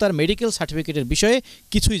অসুস্থতার মেডিকেল সার্টিফিকেটের বিষয়ে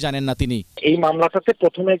কিছুই জানেন না তিনি। এই মামলাটাতে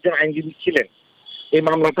প্রথমে একজন আইনজীবী ছিলেন, এই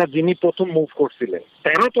মামলাটা যিনি প্রথম মুভ করছিলেন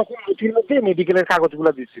তারা তখন নথির মধ্যে মেডিকেলের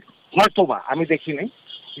কাগজগুলো দিচ্ছিল, হয়তোবা আমি দেখিনি,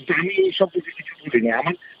 কিন্তু আমি এই সব কিছু বলিনি।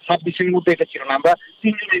 আমার 26-এর মধ্যে এটা ছিল না, আমরা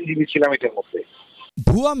 3 জন আইনজীবী ছিলাম এটার মধ্যে।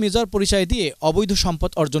 ভুয়া মেজর পরিচয় দিয়ে অবৈধ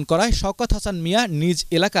সম্পদ অর্জন করায় শওকত হাসান মিয়া নিজ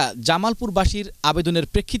এলাকা জামালপুরবাসীর আবেদনের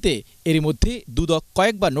প্রেক্ষিতে এরই মধ্যে দুদক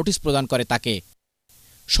কয়েকবার নোটিশ প্রদান করে তাকে।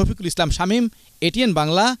 শফিকুল ইসলাম শামীম, এটিএন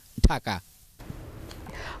বাংলা, ঢাকা।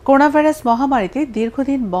 করোনাভাইরাস মহামারীতে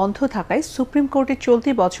দীর্ঘদিন বন্ধ থাকায় সুপ্রিম কোর্টে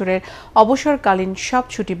চলতি বছরের অবসরকালীন সব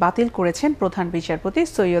ছুটি বাতিল করেছেন প্রধান বিচারপতি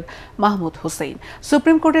সৈয়দ মাহমুদ হোসেন।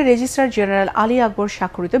 সুপ্রিম কোর্টের রেজিস্ট্রার জেনারেল আলী আকবর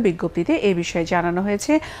স্বাক্ষরিত বিজ্ঞপ্তিতে এ বিষয়ে জানানো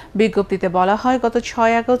হয়েছে। বিজ্ঞপ্তিতে বলা হয়, গত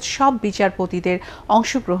 6 আগস্ট সব বিচারপতিদের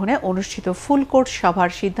অংশগ্রহণে অনুষ্ঠিত ফুল কোর্ট সভার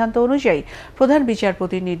সিদ্ধান্ত অনুযায়ী প্রধান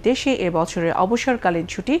বিচারপতির নির্দেশে এ বছরের অবসরকালীন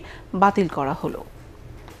ছুটি বাতিল করা হলো।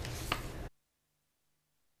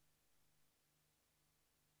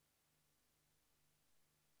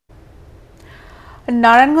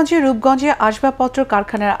 নারায়ণগঞ্জের রূপগঞ্জে আসবাবপত্র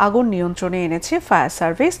কারখানার আগুন নিয়ন্ত্রণে এনেছে ফায়ার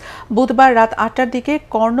সার্ভিস। বুধবার রাত 8টার দিকে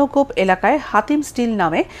কর্ণকোপ এলাকায় হাতিম স্টিল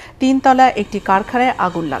নামে 3 তলা একটি কারখানায়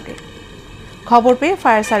আগুন লাগে। খবর পেয়ে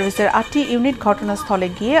ফায়ার সার্ভিসের 8টি ইউনিট ঘটনাস্থলে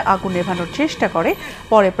গিয়ে আগুন নেভানোর চেষ্টা করে।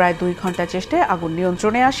 পরে প্রায় 2 ঘন্টা চেষ্টায় আগুন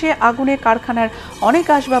নিয়ন্ত্রণে আসে। আগুনে কারখানার অনেক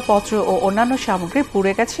আসবাবপত্র ও অন্যান্য সামগ্রী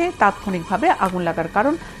পুড়ে গেছে। তাৎক্ষণিকভাবে আগুন লাগার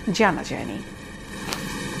কারণ জানা যায়নি।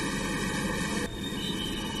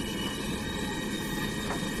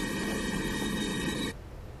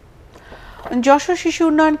 যশোর শিশু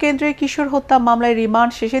উন্নয়ন কেন্দ্রে কিশোর হত্যা মামলায়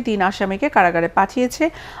রিমান্ড শেষে 3 আসামিকে কারাগারে পাঠিয়েছে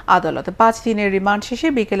আদালত। 5 দিনের রিমান্ড শেষে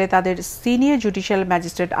বিকেলে তাদের সিনিয়র জুডিশিয়াল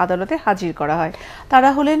ম্যাজিস্ট্রেট আদালতে হাজির করা হয়। তারা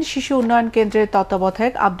হলেন শিশু উন্নয়ন কেন্দ্রের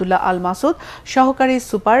তত্ত্বাবধায়ক আব্দুল্লাহ আল মাসুদ, সহকারী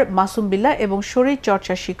সুপার মাসুম বিল্লাহ এবং শরীর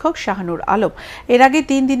চর্চা শিক্ষক শাহানুর আলম। এর আগে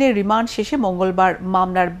 3 দিনের রিমান্ড শেষে মঙ্গলবার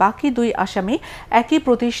মামলার বাকি 2 আসামি একই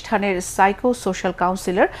প্রতিষ্ঠানের psycho social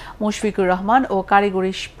councillor Mushfiqur Rahman ও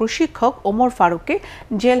কারিগরি প্রশিক্ষক ওমর ফারুককে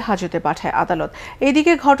জেল হাজতে পাঠায় আদালত।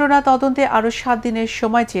 এদিকে ঘটনা তদন্তে আরও 7 দিনের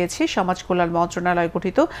সময় চেয়েছে সমাজ কল্যাণ মন্ত্রণালয়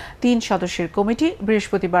গঠিত 3 সদস্যের কমিটি।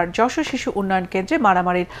 বৃহস্পতিবার যশোর শিশু উন্নয়ন কেন্দ্রে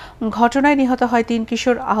মারামারির ঘটনায় নিহত হয় 3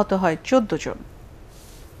 কিশোর, আহত হয় 14 জন।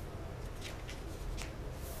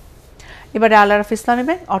 এবারে আলারাফ ইসলামী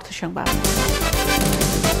ব্যাংক অর্থ সংবাদ।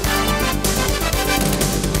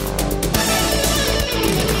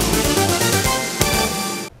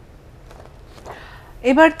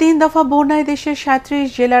 এবার 3 দফা বন্যায় দেশের 37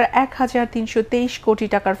 জেলার 1323 কোটি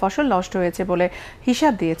টাকার ফসল নষ্ট হয়েছে বলে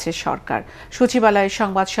হিসাব দিয়েছে সরকার। সচিবালয়ের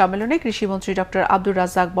সংবাদ সম্মেলনে কৃষিমন্ত্রী ডক্টর আব্দুর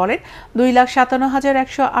রাজ্জাক বলেন,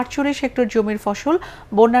 2,57,148 হেক্টর জমির ফসল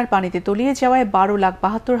বন্যার পানিতে তলিয়ে যাওয়ায়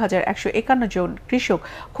 12,72,151 জন কৃষক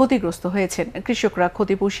ক্ষতিগ্রস্ত হয়েছেন। কৃষকরা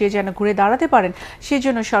ক্ষতি পুষিয়ে যেন ঘুরে দাঁড়াতে পারেন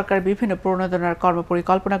সেজন্য সরকার বিভিন্ন প্রণোদনার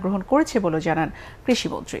কর্মপরিকল্পনা গ্রহণ করেছে বলে জানান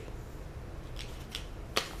কৃষিমন্ত্রী।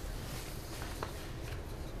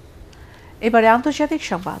 এবারে আন্তর্জাতিক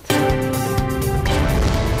সংবাদ।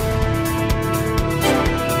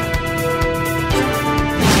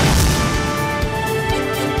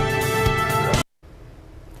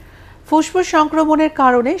 ফুসফুস সংক্রমণের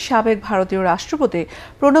কারণে সাবেক ভারতীয় রাষ্ট্রপতি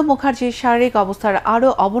প্রণব মুখার্জির শারীরিক অবস্থার আরও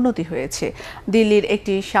অবনতি হয়েছে। দিল্লির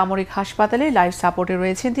একটি সামরিক হাসপাতালে লাইফ সাপোর্টে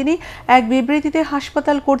রয়েছেন তিনি। এক বিবৃতিতে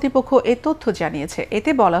হাসপাতাল কর্তৃপক্ষ এ তথ্য জানিয়েছে।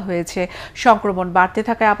 এতে বলা হয়েছে, সংক্রমণ বাড়তে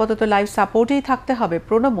থাকায় আপাতত লাইফ সাপোর্টেই থাকতে হবে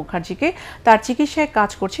প্রণব মুখার্জিকে। তার চিকিৎসায়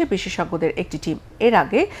কাজ করছে বিশেষজ্ঞদের একটি টিম। এর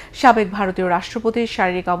আগে সাবেক ভারতীয় রাষ্ট্রপতির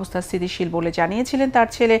শারীরিক অবস্থা স্থিতিশীল বলে জানিয়েছিলেন তার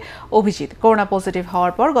ছেলে অভিজিৎ। করোনা পজিটিভ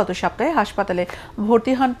হওয়ার পর গত সপ্তাহে হাসপাতালে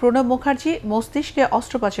ভর্তি হন প্রণব মুখার্জি। মস্তিষ্কে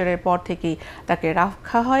অস্ত্রোপচারের পর থেকেই তাকে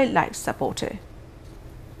রাখা হয় লাইফ সাপোর্টে।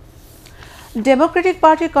 ডেমোক্রেটিক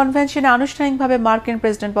পার্টি কনভেনশনে আনুষ্ঠানিকভাবে মার্কিন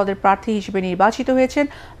প্রেসিডেন্ট পদের প্রার্থী হিসেবে নির্বাচিত হয়েছেন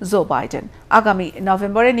জো বাইডেন। আগামী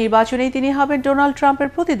নভেম্বরের নির্বাচনেই তিনি হবেন ডোনাল্ড ট্রাম্পের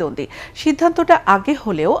প্রতিদ্বন্দ্বী। সিদ্ধান্তটা আগে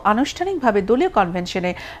হলেও আনুষ্ঠানিকভাবে দলীয়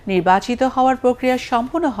কনভেনশনে নির্বাচিত হওয়ার প্রক্রিয়া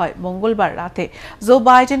সম্পন্ন হয় মঙ্গলবার রাতে। জো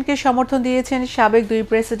বাইডেনকে সমর্থন দিয়েছেন সাবেক 2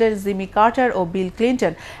 প্রেসিডেন্ট জিমি কার্টার ও বিল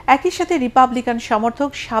ক্লিন্টন। একই সাথে রিপাবলিকান সমর্থক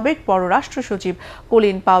সাবেক পররাষ্ট্র সচিব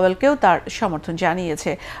কলিন পাওয়েলকেও তার সমর্থন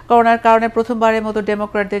জানিয়েছে। করোনার কারণে প্রথমবারের মতো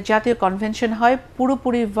ডেমোক্র্যাটদের জাতীয় কনভেনশন অনুষ্ঠান হয়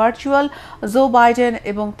পুরোপুরি ভার্চুয়াল। জো বাইডেন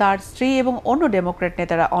এবং তার স্ত্রী এবং অন্য ডেমোক্র্যাট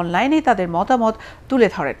নেতারা অনলাইনে তাদের মতামত তুলে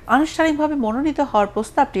ধরেন। আনুষ্ঠানিকভাবে মনোনীত হওয়ার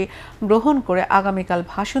প্রস্তাবটি গ্রহণ করে আগামীকাল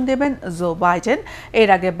ভাষণ দেবেন জো বাইডেন। এর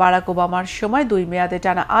আগে বারাক ওবামার সময় 2 মেয়াদে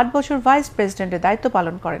টানা 8 বছর ভাইস প্রেসিডেন্টের দায়িত্ব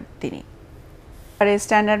পালন করেন তিনি।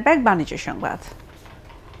 স্ট্যান্ডার্ড ব্যাংক বাণিজ্য সংবাদ।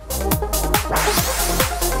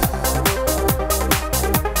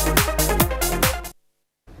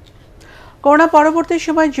 করোনা পরবর্তী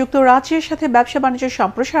সময় যুক্তরাজ্যের সাথে ব্যবসা বাণিজ্য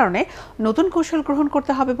সম্প্রসারণে নতুন কৌশল গ্রহণ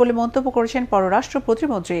করতে হবে বলে মন্তব্য করেছেন পররাষ্ট্র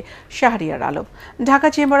প্রতিমন্ত্রী Shahriar Alam. Dhaka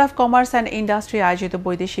chamber of commerce and industry আয়োজিত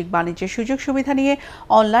বৈদেশিক বাণিজ্যের সুযোগ সুবিধা নিয়ে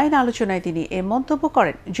অনলাইন আলোচনায় তিনি এ মন্তব্য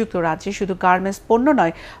করেন। যুক্তরাজ্যে শুধু গার্মেন্টস পণ্য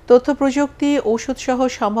নয়, তথ্য প্রযুক্তি, ঔষধসহ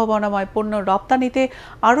সম্ভাবনাময় পণ্য রপ্তানিতে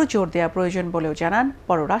আরও জোর দেওয়া প্রয়োজন বলেও জানান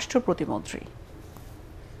পররাষ্ট্র প্রতিমন্ত্রী।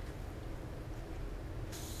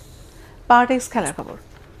 পার্টেক্স খেলার খবর।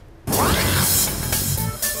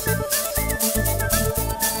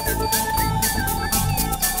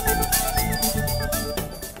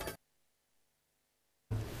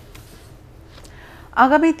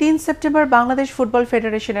 আগামী 3 সেপ্টেম্বর বাংলাদেশ ফুটবল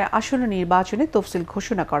ফেডারেশনের আসন্ন নির্বাচনে তফসিল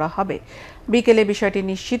ঘোষণা করা হবে। বিকেলে বিষয়টি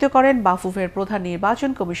নিশ্চিত করেন বাফুফের প্রধান নির্বাচন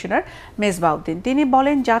কমিশনার মেজবাউদ্দিন। তিনি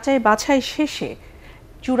বলেন, যাচাই বাছাই শেষে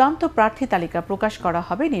চূড়ান্ত প্রার্থী তালিকা প্রকাশ করা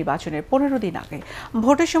হবে নির্বাচনের 15 দিন আগে।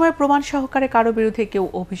 ভোটের সময় প্রমাণ সহকারে কারো বিরুদ্ধে কেউ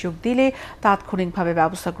অভিযোগ দিলে তাৎক্ষণিকভাবে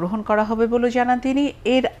ব্যবস্থা গ্রহণ করা হবে বলে জানান তিনি।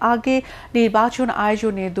 এর আগে নির্বাচন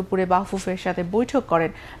আয়োজনে দুপুরে বাফুফের সাথে বৈঠক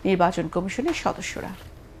করেন নির্বাচন কমিশনের সদস্যরা।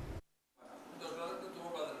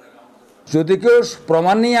 যদি কেউ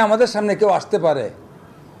প্রমাণ নিয়ে আমাদের সামনে কেউ আসতে পারে,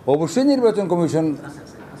 অবশ্যই নির্বাচন কমিশন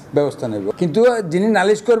ব্যবস্থা নেবে। কিন্তু যিনি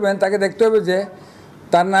নালিশ করবেন তাকে দেখতে হবে যে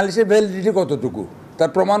তার নালিশের ভ্যালিডিটি কতটুকু, তার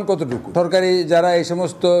প্রমাণ কতটুকু। সরকারি যারা এই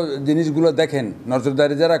সমস্ত জিনিসগুলো দেখেন,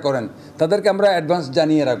 নজরদারি যারা করেন, তাদেরকে আমরা অ্যাডভান্স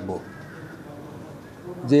জানিয়ে রাখবো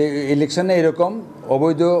যে ইলেকশনে এরকম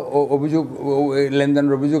অবৈধ অভিযোগ,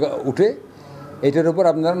 লেনদেনের অভিযোগ উঠে, এটার উপর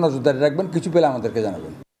আপনারা নজরদারি রাখবেন, কিছু পেলে আমাদেরকে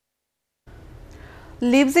জানাবেন।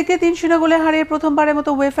 লিপজিগে 3-0 গোলে হারিয়ে প্রথমবারের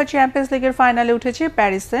মতো ওয়েফা চ্যাম্পিয়ন্স লিগের ফাইনালে উঠেছে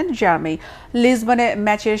প্যারিস সেন্ট জার্মেই। লিসবনে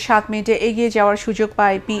ম্যাচের 7 মিনিটে এগিয়ে যাওয়ার সুযোগ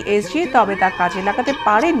পায় পিএসজি, তবে তা কাজে লাগাতে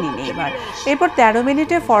পারেননি নেইমার। এরপর 13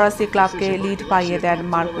 মিনিটে ফরাসি ক্লাবকে লিড পাইয়ে দেন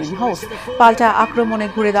মার্কুইনহোস। পাল্টা আক্রমণে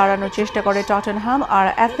ঘুরে দাঁড়ানোর চেষ্টা করে টটেনহাম আর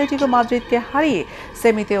অ্যাটলেটিকো মাদ্রিদকে হারিয়ে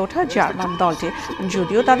সেমিতে ওঠা জার্মান দলটি।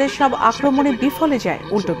 যদিও তাদের সব আক্রমণে বিফলে যায়,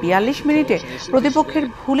 উল্টো 42 মিনিটে প্রতিপক্ষের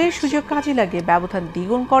ভুলের সুযোগ কাজে লাগিয়ে ব্যবধান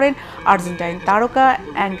দ্বিগুণ করেন আর্জেন্টাইন তারকা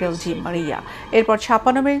অ্যাঙ্গেল ডি মারিয়া। এরপর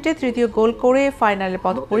 56 মিনিটে তৃতীয় গোল করে ফাইনালের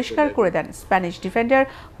পথ পরিষ্কার করে দেন স্প্যানিশ ডিফেন্ডার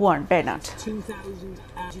হুয়ান বের্নার্ড।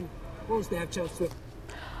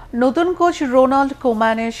 নতুন কোচ রোনাল্ড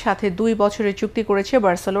কোম্যানের সাথে 2 বছরের চুক্তি করেছে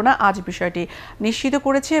বার্সেলোনা। আজ বিষয়টি নিশ্চিত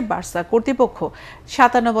করেছে বার্সা কর্তৃপক্ষ।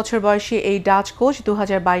 57 বছর বয়সী এই ডাচ কোচ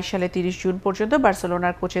 2022 সালে 30 জুন পর্যন্ত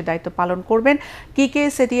বার্সেলোনার কোচের দায়িত্ব পালন করবেন। কিকে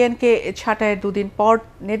সেটিয়েনকে ছাঁটাইয়ের 2 দিন পর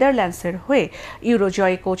নেদারল্যান্ডসের হয়ে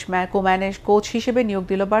ইউরোজয়ী কোম্যানের কোচ হিসেবে নিয়োগ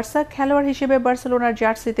দিল বার্সা। খেলোয়াড় হিসেবে বার্সেলোনার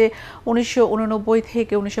জার্সিতে 1989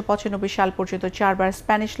 থেকে 1995 সাল পর্যন্ত 4 বার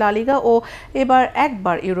স্প্যানিশ লা লিগা ও এবার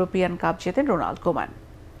একবার ইউরোপিয়ান কাপ জেতেন রোনাল্ড কোম্যান।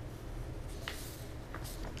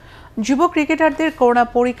 যুব ক্রিকেটারদের করোনা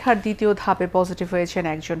পরীক্ষার দ্বিতীয় ধাপে পজিটিভ হয়েছেন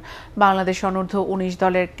একজন। বাংলাদেশ অনূর্ধ্ব 19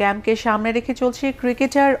 দলের ক্যাম্পকে সামনে রেখে চলছে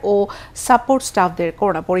ক্রিকেটার ও সাপোর্ট স্টাফদের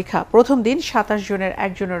করোনা পরীক্ষা। প্রথম দিন 27 জনের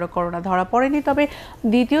একজনেরও করোনা ধরা পড়েনি, তবে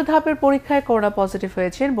দ্বিতীয় ধাপের পরীক্ষায় করোনা পজিটিভ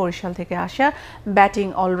হয়েছেন বরিশাল থেকে আসা ব্যাটিং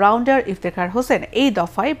অলরাউন্ডার ইফতেখার হোসেন। এই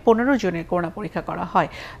দফায় 15 জনের করোনা পরীক্ষা করা হয়।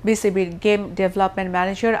 বিসিবির গেম ডেভেলপমেন্ট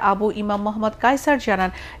ম্যানেজার আবু ইমাম মোহাম্মদ কায়সার জানান,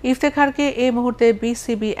 ইফতেখারকে এই মুহূর্তে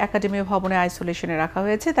বিসিবি একাডেমি ভবনে আইসোলেশনে রাখা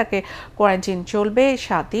হয়েছে। তাকে কোয়ারেন্টাইন চলবে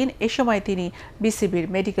 7 দিন। এ সময় তিনি বিসিবির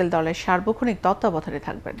মেডিকেল দলের সার্বক্ষণিক তত্ত্বাবধানে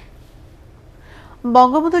থাকবেন।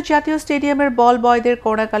 বঙ্গবন্ধু জাতীয় স্টেডিয়ামের বল বয়দের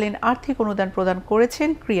করোনাকালীন আর্থিক অনুদান প্রদান করেছেন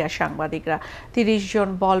ক্রীড়া সাংবাদিকরা। 30 জন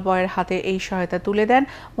বল বয়ের হাতে এই সহায়তা তুলে দেন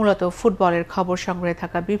মূলত ফুটবলের খবর সংগ্রহে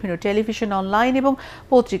থাকা বিভিন্ন টেলিভিশন, অনলাইন এবং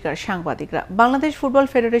পত্রিকার সাংবাদিকরা। বাংলাদেশ ফুটবল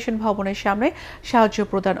ফেডারেশন ভবনের সামনে সাহায্য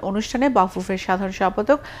প্রদান অনুষ্ঠানে বাফুফের সাধারণ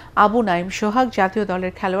সম্পাদক আবু নাইম সোহাগ, জাতীয়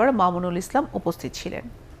দলের খেলোয়াড় মামুনুল ইসলাম উপস্থিত ছিলেন।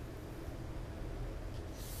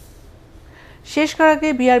 শেষ করার আগে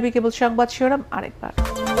বিআরবি কেবল সংবাদ শিরোনাম আরেকবার।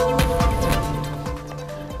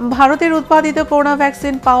 ভারতের উৎপাদিত করোনা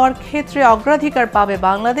ভ্যাকসিন পাওয়ার ক্ষেত্রে অগ্রাধিকার পাবে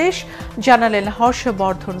বাংলাদেশ, জানালেন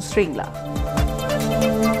হর্ষবর্ধন শ্রীংলা।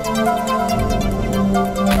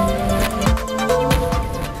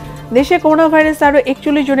 দেশে করোনা ভাইরাস আরও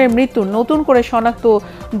 41 জনের মৃত্যু, নতুন করে শনাক্ত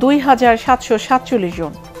 2747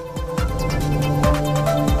 জন।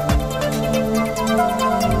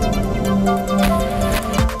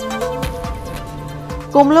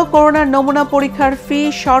 কমল করোনার নমুনা পরীক্ষার ফি,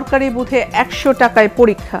 সরকারি বুথে 100 টাকায়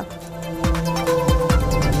পরীক্ষা।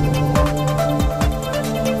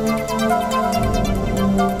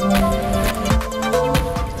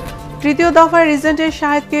 তৃতীয় দফায় রিজেন্টের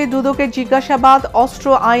শাহেদকে দুদকের জিজ্ঞাসাবাদ, অস্ত্র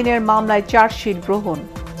আইনের মামলায় চার্জশিট গ্রহণ।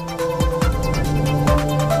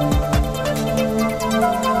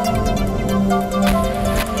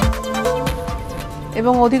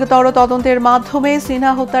 এবং অধিকতর তদন্তের মাধ্যমে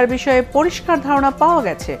সিনহা হত্যার বিষয়ে পরিষ্কার ধারণা পাওয়া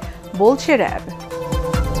গেছে বলছে র্যাব।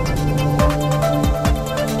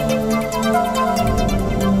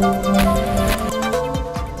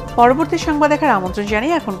 পরবর্তী সংবাদ দেখার আমন্ত্রণ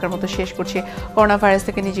জানিয়ে এখনকার মতো শেষ করছি। করোনা ভাইরাস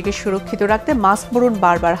থেকে নিজেকে সুরক্ষিত রাখতে মাস্ক পরুন,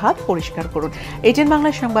 বারবার হাত পরিষ্কার করুন। ATN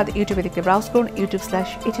বাংলা সংবাদ ইউটিউবে দেখতে ব্রাউজ করুন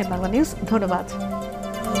youtube/ATN Bangla News। ধন্যবাদ।